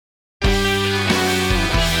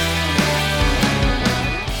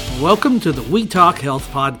welcome to the We Talk Health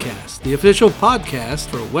Podcast, the official podcast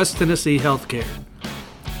for West Tennessee Healthcare.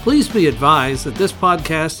 Please be advised that this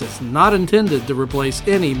podcast is not intended to replace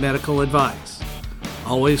any medical advice.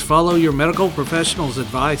 Always follow your medical professional's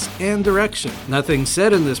advice and direction. Nothing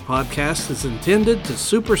said in this podcast is intended to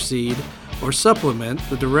supersede or supplement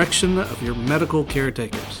the direction of your medical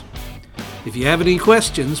caretakers. If you have any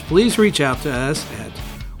questions, please reach out to us at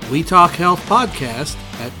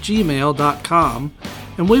wetalkhealthpodcast@gmail.com,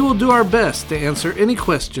 and we will do our best to answer any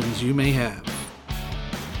questions you may have.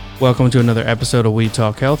 Welcome to another episode of We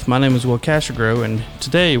Talk Health. My name is Will Cashagro, and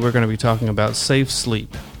today we're going to be talking about safe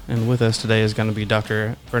sleep. And with us today is going to be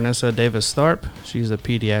Dr. Vanessa Davis-Tharp. She's a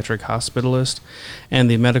pediatric hospitalist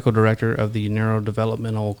and the medical director of the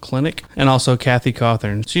Neurodevelopmental Clinic, and also Kathy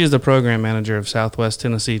Cawthorn. She is the program manager of Southwest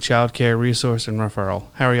Tennessee Child Care Resource and Referral.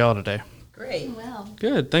 How are y'all today? Great. Well,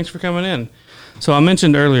 Good. Thanks for coming in. So I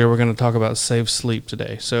mentioned earlier we're going to talk about safe sleep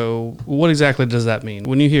today. So what exactly does that mean?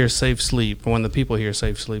 When you hear safe sleep, or when the people hear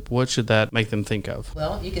safe sleep, what should that make them think of?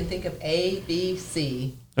 Well, you can think of A, B,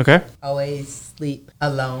 C. Okay. Always sleep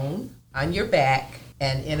alone, on your back,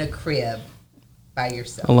 and in a crib by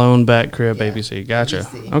yourself. Alone, back, crib, Yeah. ABC. Gotcha.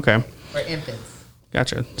 ABC. Okay. For infants.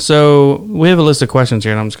 Gotcha. So we have a list of questions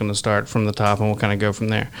here, and I'm just going to start from the top, and we'll kind of go from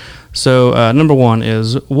there. So number one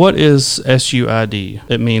is, what is SUID?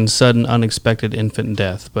 It means sudden unexpected infant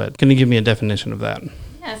death, but can you give me a definition of that?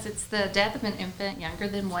 yes, it's the death of an infant younger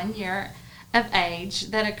than 1 year of age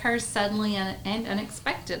that occurs suddenly and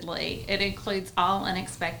unexpectedly. It includes all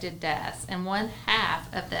unexpected deaths, and 1/2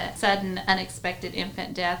 of the sudden unexpected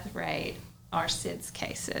infant death rate are SIDS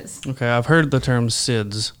cases. Okay, I've heard the term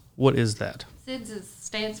SIDS. What is that?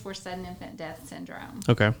 Stands for sudden infant death syndrome.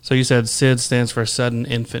 Okay, so you said SIDS stands for sudden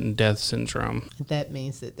infant death syndrome. That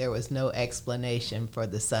means that there was no explanation for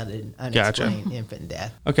the sudden, Gotcha. unexplained infant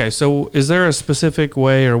death. Okay, so is there a specific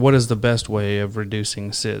way, or what is the best way of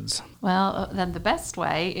reducing SIDS? Well, then the best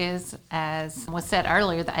way is, as was said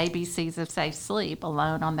earlier, the ABCs of safe sleep: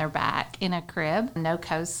 alone on their back in a crib, no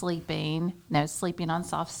co-sleeping, no sleeping on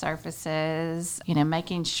soft surfaces,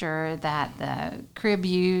 making sure that the crib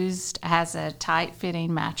used has a tight-fitting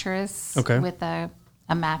mattress Okay. with a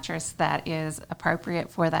mattress that is appropriate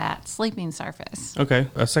for that sleeping surface. Okay,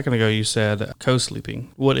 a second ago you said co-sleeping.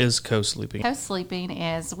 What is co-sleeping? Co-sleeping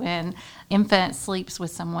is when infant sleeps with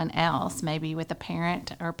someone else, maybe with a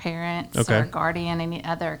parent or parents Okay. or guardian, any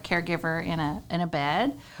other caregiver in a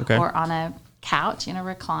bed, Okay. or on a couch, in a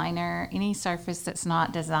recliner. Any surface that's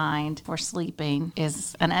not designed for sleeping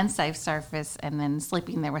is an unsafe surface, and then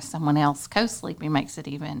sleeping there with someone else, co-sleeping, makes it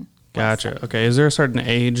even less Gotcha. safe. Okay, is there a certain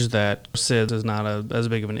age that SIDS is not as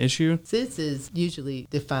big of an issue? SIDS is usually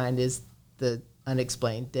defined as the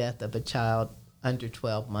unexplained death of a child under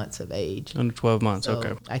 12 months of age. Under 12 months, So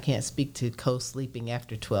okay. I can't speak to co-sleeping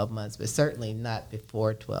after 12 months, but certainly not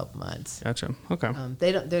before 12 months. Gotcha. Okay.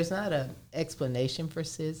 There's not an explanation for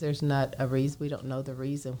SIDS. There's not a reason. We don't know the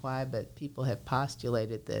reason why, but people have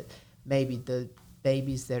postulated that maybe the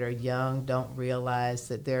babies that are young don't realize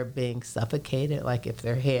that they're being suffocated, like if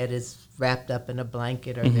their head is wrapped up in a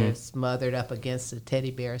blanket or they're smothered up against a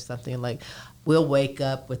teddy bear or something. Like, we'll wake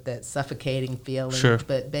up with that suffocating feeling, Sure.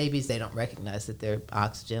 but babies, they don't recognize that their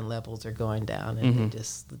oxygen levels are going down, and they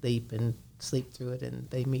just sleep through it, and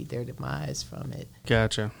they meet their demise from it.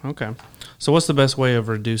 Gotcha. Okay. So what's the best way of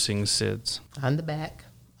reducing SIDS? On the back,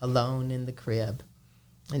 alone in the crib,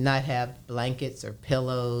 and not have blankets or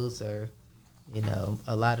pillows or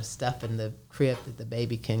a lot of stuff in the crib that the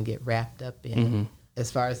baby can get wrapped up in. As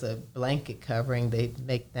far as a blanket covering, they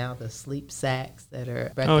make now the sleep sacks that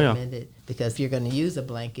are recommended, because if you're going to use a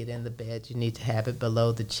blanket in the bed, you need to have it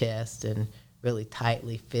below the chest and really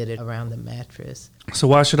tightly fitted around the mattress. So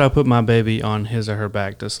why should I put my baby on his or her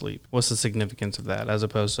back to sleep? What's the significance of that as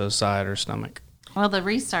opposed to side or stomach? Well, the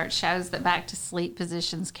research shows that back-to-sleep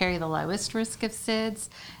positions carry the lowest risk of SIDS,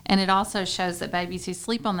 and it also shows that babies who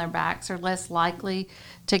sleep on their backs are less likely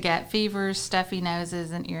to get fevers, stuffy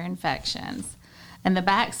noses, and ear infections. And the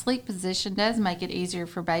back sleep position does make it easier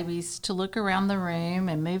for babies to look around the room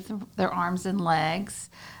and move their arms and legs.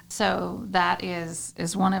 So that is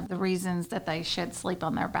one of the reasons that they should sleep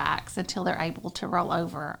on their backs until they're able to roll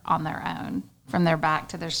over on their own, from their back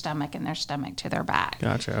to their stomach and their stomach to their back.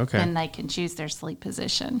 Gotcha. Okay. Then they can choose their sleep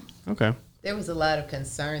position. Okay. There was a lot of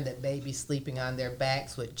concern that babies sleeping on their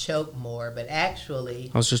backs would choke more, but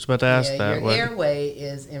actually, I was just about to ask that. your What- airway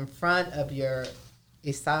is in front of your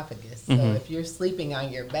esophagus. So if you're sleeping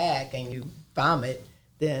on your back and you vomit,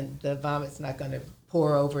 then the vomit's not going to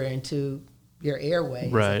pour over into your airway.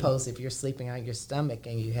 Right. As opposed to if you're sleeping on your stomach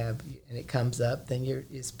and it comes up, then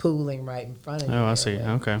it's pooling right in front of you. Oh, I see.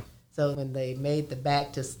 Okay. So when they made the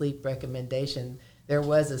back to sleep recommendation, there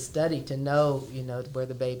was a study to know, where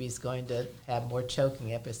the baby's going to have more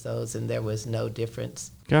choking episodes, and there was no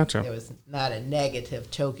difference. Gotcha. There was not a negative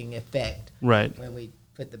choking effect Right. when we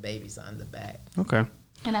put the babies on the back. Okay.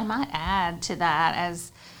 And I might add to that,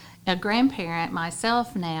 as a grandparent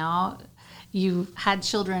myself now, you had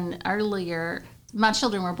children earlier. My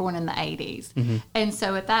children were born in the 80s. And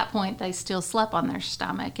so at that point, they still slept on their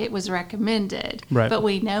stomach. It was recommended. Right. But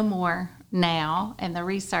we know more now, and the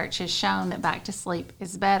research has shown that back to sleep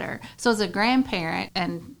is better. So as a grandparent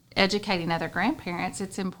and educating other grandparents,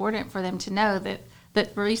 it's important for them to know that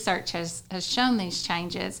research has shown these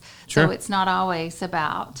changes. Sure. So it's not always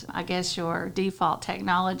about, I guess, your default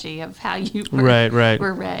technology of how you were, Right.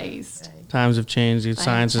 were raised. Times have changed. The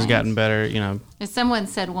science has gotten better. As someone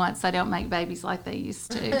said once, they don't make babies like they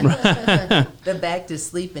used to. The Back to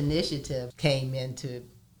Sleep initiative came into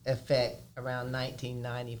effect around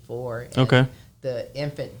 1994. And Okay. the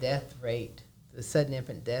infant death rate, the sudden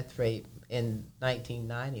infant death rate in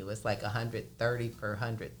 1990 was like 130 per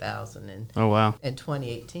 100,000. And Oh, wow. in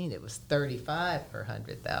 2018, it was 35 per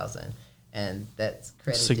 100,000. And that's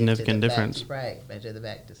credited Significant to the difference. to the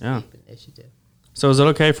Back to Sleep Yeah. initiative. So is it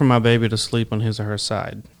okay for my baby to sleep on his or her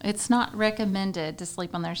side? It's not recommended to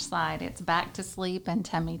sleep on their side. It's back to sleep and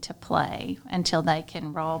tummy to play until they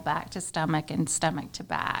can roll back to stomach and stomach to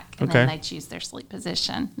back. And then Okay. they choose their sleep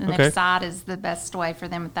position. And Okay. if side is the best way for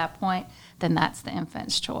them at that point, then that's the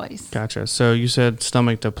infant's choice. Gotcha. So you said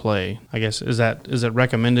stomach to play. I guess, is it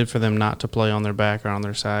recommended for them not to play on their back or on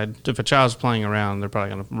their side? If a child's playing around, they're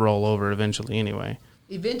probably going to roll over eventually anyway.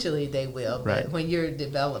 Eventually they will, but Right. when you're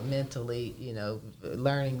developmentally,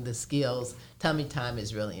 learning the skills, tummy time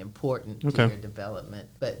is really important Okay. to your development.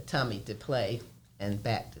 But tummy to play and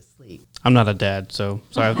back to sleep. I'm not a dad, so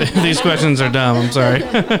sorry if these questions are dumb. I'm sorry.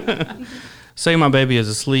 Say my baby is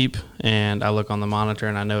asleep and I look on the monitor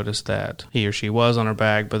and I notice that he or she was on her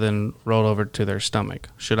back but then rolled over to their stomach.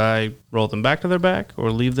 Should I roll them back to their back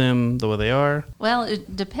or leave them the way they are? Well,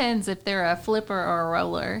 it depends if they're a flipper or a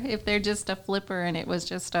roller. If they're just a flipper and it was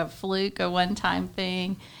just a fluke, a one-time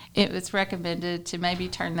thing, it was recommended to maybe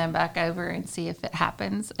turn them back over and see if it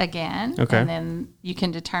happens again. Okay. And then you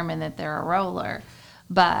can determine that they're a roller.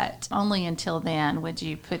 But only until then would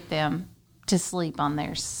you put them to sleep on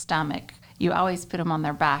their stomach. You always put them on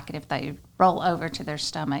their back, and if they roll over to their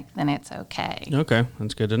stomach, then it's okay. Okay,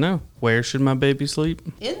 that's good to know. Where should my baby sleep?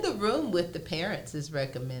 In the room with the parents is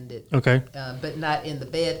recommended. Okay. But not in the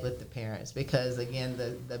bed with the parents because, again,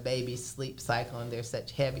 the baby's sleep cycle, and they're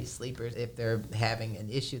such heavy sleepers. If they're having an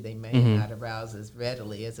issue, they may not arouse as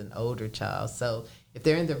readily as an older child. So if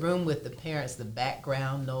they're in the room with the parents, the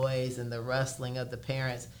background noise and the rustling of the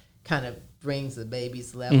parents kind of brings the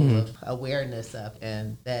baby's level of awareness up,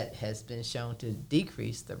 and that has been shown to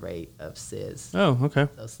decrease the rate of SIDS. Oh, okay.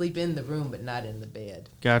 So sleep in the room, but not in the bed.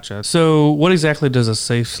 Gotcha. So what exactly does a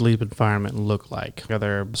safe sleep environment look like? Are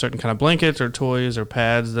there certain kind of blankets or toys or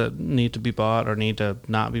pads that need to be bought or need to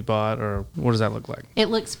not be bought, or what does that look like? It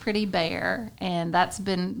looks pretty bare, and that's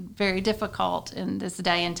been very difficult in this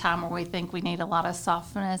day and time where we think we need a lot of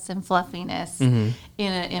softness and fluffiness in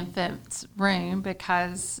an infant's room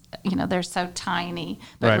because, they're so tiny.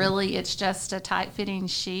 But Right. really, it's just a tight-fitting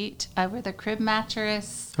sheet over the crib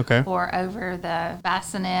mattress Okay. or over the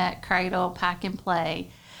bassinet, cradle, pack and play,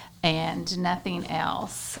 and nothing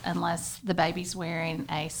else unless the baby's wearing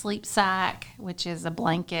a sleep sack, which is a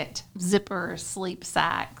blanket zipper sleep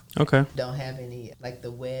sack. Okay. Don't have any, like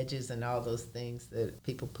the wedges and all those things that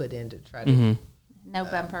people put in to try to, No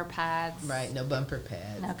bumper pads. right, no bumper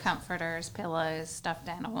pads. No comforters, pillows, stuffed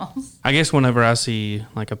animals. I guess whenever I see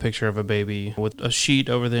like a picture of a baby with a sheet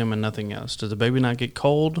over them and nothing else, does the baby not get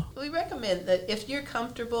cold? We recommend that if you're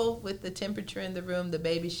comfortable with the temperature in the room, the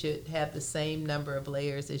baby should have the same number of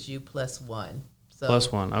layers as you plus one. So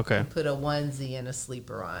Plus one. Okay. put a onesie and a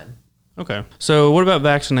sleeper on. Okay. So what about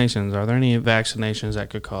vaccinations? Are there any vaccinations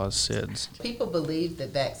that could cause SIDS? People believe that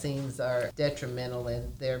vaccines are detrimental,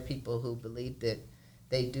 and there are people who believe that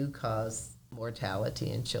they do cause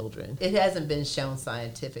mortality in children. It hasn't been shown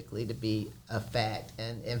scientifically to be a fact.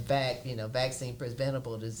 And in fact, vaccine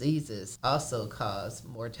preventable diseases also cause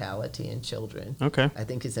mortality in children. Okay. I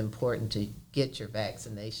think it's important to get your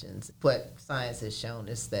vaccinations. What science has shown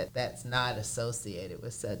is that that's not associated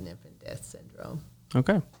with sudden infant death syndrome.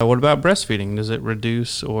 Okay. What about breastfeeding? Does it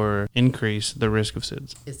reduce or increase the risk of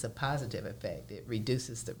SIDS? It's a positive effect. It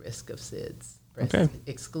reduces the risk of SIDS. Okay.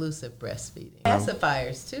 Exclusive breastfeeding.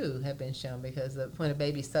 Pacifiers, too, have been shown because when a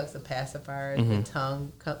baby sucks a pacifier, the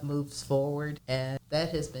tongue moves forward, and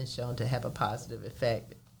that has been shown to have a positive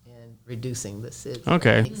effect in reducing the SIDS.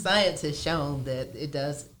 Okay. Science has shown that it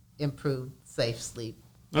does improve safe sleep.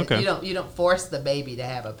 Okay. You don't force the baby to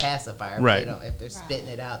have a pacifier. Right. If they're spitting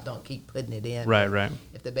it out, don't keep putting it in. Right.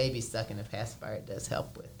 If the baby's sucking a pacifier, it does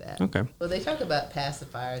help with that. Okay. Well, they talk about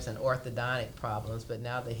pacifiers and orthodontic problems, but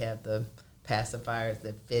now they have the pacifiers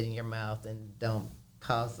that fit in your mouth and don't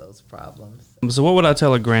cause those problems. So what would I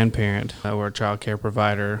tell a grandparent or a child care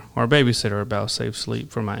provider or a babysitter about safe sleep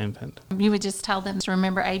for my infant? You would just tell them to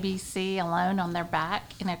remember ABC alone on their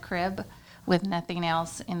back in a crib with nothing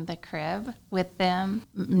else in the crib with them.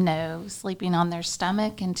 No sleeping on their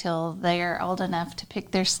stomach until they are old enough to pick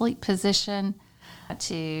their sleep position.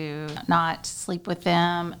 To not sleep with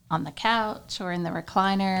them on the couch or in the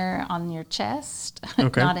recliner on your chest.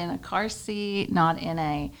 Okay. Not in a car seat, not in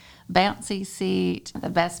a bouncy seat. The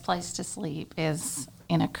best place to sleep is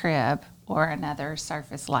in a crib or another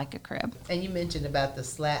surface like a crib. And you mentioned about the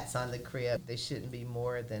slats on the crib. They shouldn't be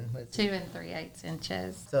more than 2 3/8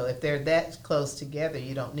 inches. So if they're that close together,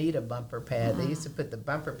 you don't need a bumper pad. They used to put the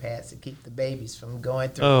bumper pads to keep the babies from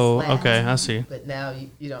going through the slats. Okay, I see. But now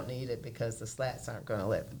you don't need it because the slats aren't going to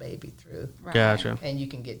let the baby through. Right. Gotcha. And you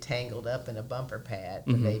can get tangled up in a bumper pad.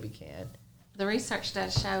 The baby can. The research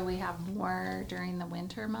does show we have more during the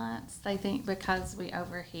winter months. They think because we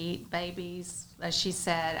overheat babies, as she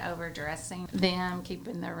said, overdressing them,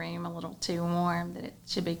 keeping the room a little too warm, that it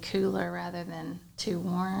should be cooler rather than too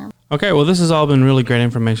warm. Okay, well, this has all been really great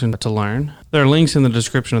information to learn. There are links in the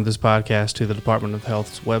description of this podcast to the Department of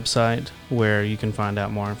Health's website where you can find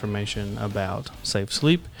out more information about safe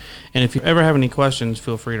sleep. And if you ever have any questions,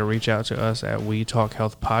 feel free to reach out to us at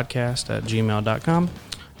wetalkhealthpodcast@gmail.com.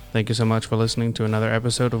 Thank you so much for listening to another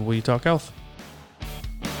episode of We Talk Health.